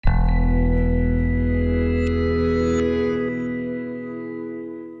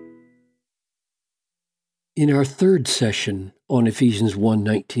In our third session on Ephesians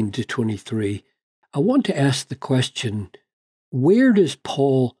 1:19-23, I want to ask the question, where does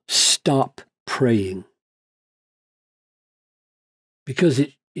Paul stop praying? Because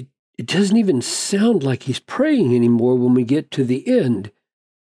it doesn't even sound like he's praying anymore when we get to the end.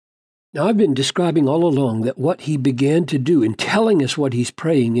 Now, I've been describing all along that what he began to do in telling us what he's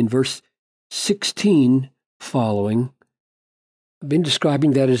praying in verse 16 following, I've been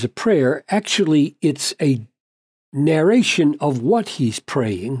describing that as a prayer. Actually, it's a narration of what he's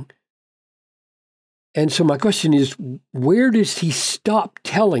praying. And so my question is, where does he stop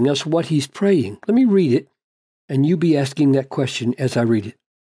telling us what he's praying? Let me read it, and you be asking that question as I read it.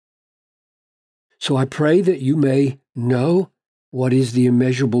 So I pray that you may know what is the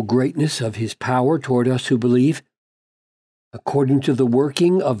immeasurable greatness of his power toward us who believe, according to the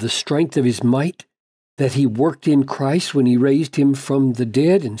working of the strength of his might, that he worked in Christ when he raised him from the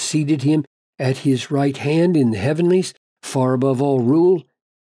dead and seated him at his right hand in the heavenlies, far above all rule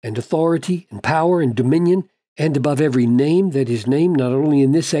and authority and power and dominion, and above every name that is named, not only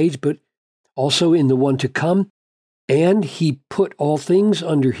in this age, but also in the one to come. And he put all things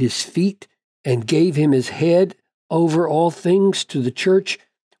under his feet and gave him his head over all things to the church,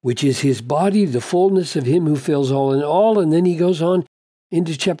 which is his body, the fullness of him who fills all in all. And then he goes on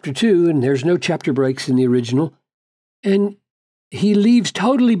into chapter 2, and there's no chapter breaks in the original. And he leaves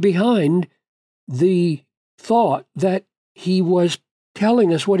totally behind the thought that he was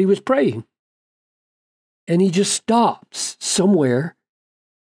telling us what he was praying. And he just stops somewhere.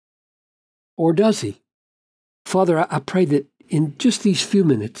 Or does he? Father, I pray that in just these few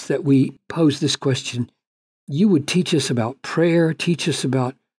minutes that we pose this question, you would teach us about prayer, teach us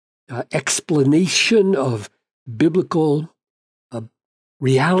about explanation of biblical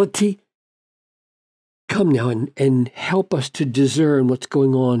reality. Come now and help us to discern what's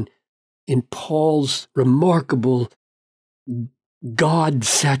going on in Paul's remarkable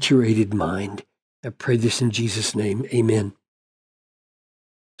God-saturated mind. I pray this in Jesus' name. Amen.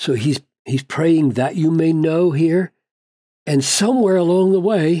 So he's praying that you may know here. And somewhere along the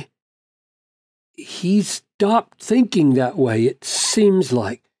way, he stopped thinking that way, it seems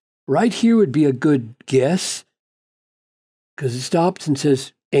like. Right here would be a good guess, because it stops and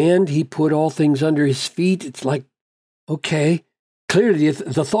says, and he put all things under his feet. It's like, okay, clearly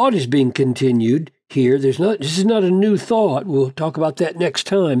the thought is being continued here. This is not a new thought. We'll talk about that next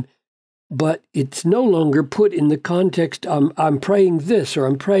time. But it's no longer put in the context, I'm praying this or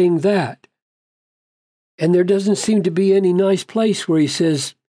I'm praying that. And there doesn't seem to be any nice place where he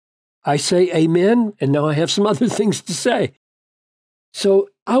says, I say amen, and now I have some other things to say. So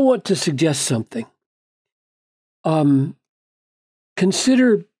I want to suggest something.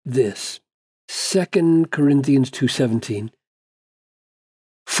 Consider this, 2 Corinthians 2:17.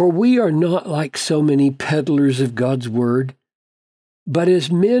 For we are not like so many peddlers of God's word, but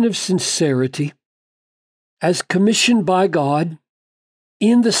as men of sincerity, as commissioned by God,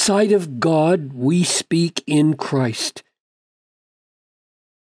 in the sight of God, we speak in Christ.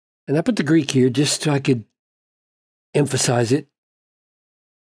 And I put the Greek here just so I could emphasize it.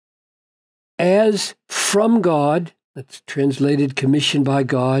 As from God, that's translated commissioned by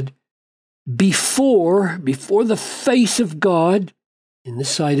God, before the face of God, in the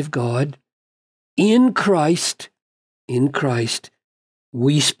sight of God, in Christ,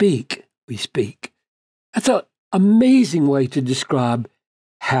 we speak. That's an amazing way to describe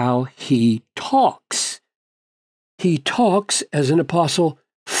how he talks. He talks as an apostle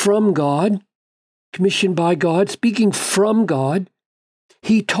from God, commissioned by God, speaking from God.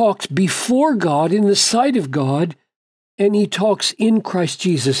 He talks before God, in the sight of God, and he talks in Christ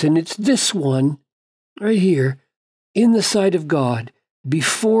Jesus. And it's this one right here, in the sight of God,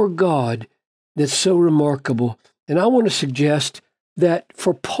 before God, that's so remarkable. And I want to suggest that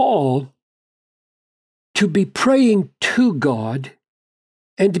for Paul to be praying to God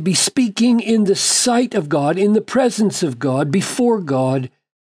and to be speaking in the sight of God, in the presence of God, before God,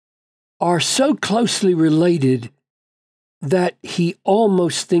 are so closely related that he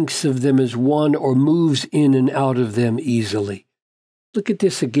almost thinks of them as one or moves in and out of them easily. Look at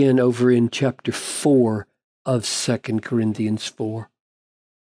this again over in chapter 4 of 2 Corinthians 4.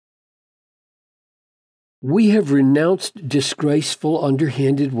 We have renounced disgraceful,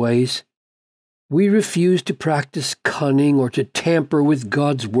 underhanded ways. We refuse to practice cunning or to tamper with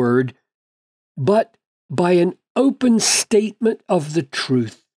God's word, but by an open statement of the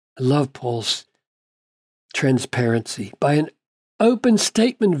truth. I love Paul's transparency. By an open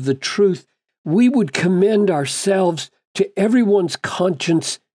statement of the truth, we would commend ourselves to everyone's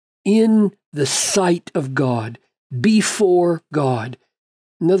conscience in the sight of God, before God.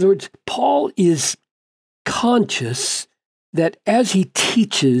 In other words, Paul is conscious that as he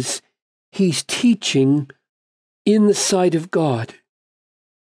teaches, he's teaching in the sight of God.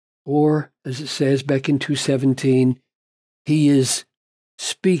 Or, as it says back in 2:17, he is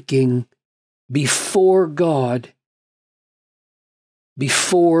speaking before God,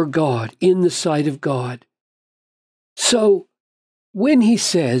 in the sight of God. So, when he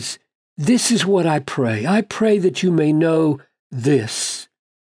says, "This is what I pray that you may know this,"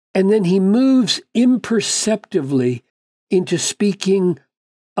 and then he moves imperceptibly into speaking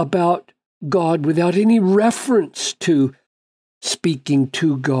about God without any reference to speaking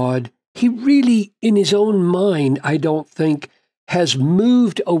to God, he really, in his own mind, I don't think, has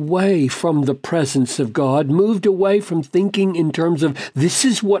moved away from the presence of God, moved away from thinking in terms of, this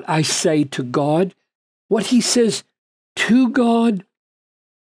is what I say to God. What he says to God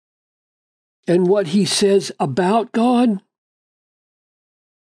and what he says about God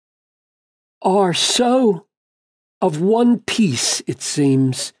are so of one piece, it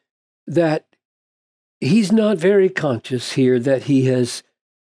seems, that he's not very conscious here that he has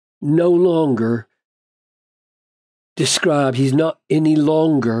no longer described, he's not any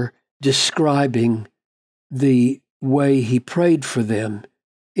longer describing the way he prayed for them.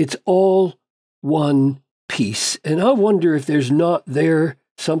 It's all one piece. And I wonder if there's not there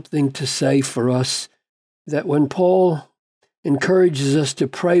something to say for us that when Paul encourages us to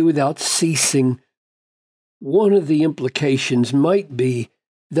pray without ceasing, one of the implications might be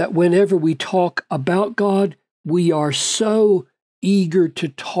that whenever we talk about God, we are so eager to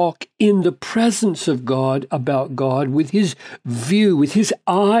talk in the presence of God about God, with his view, with his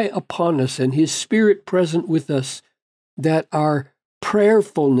eye upon us and his Spirit present with us, that our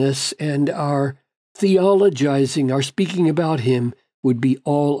prayerfulness and our theologizing, our speaking about him, would be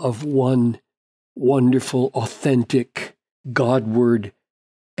all of one wonderful, authentic Godward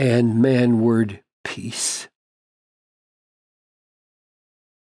and manward peace.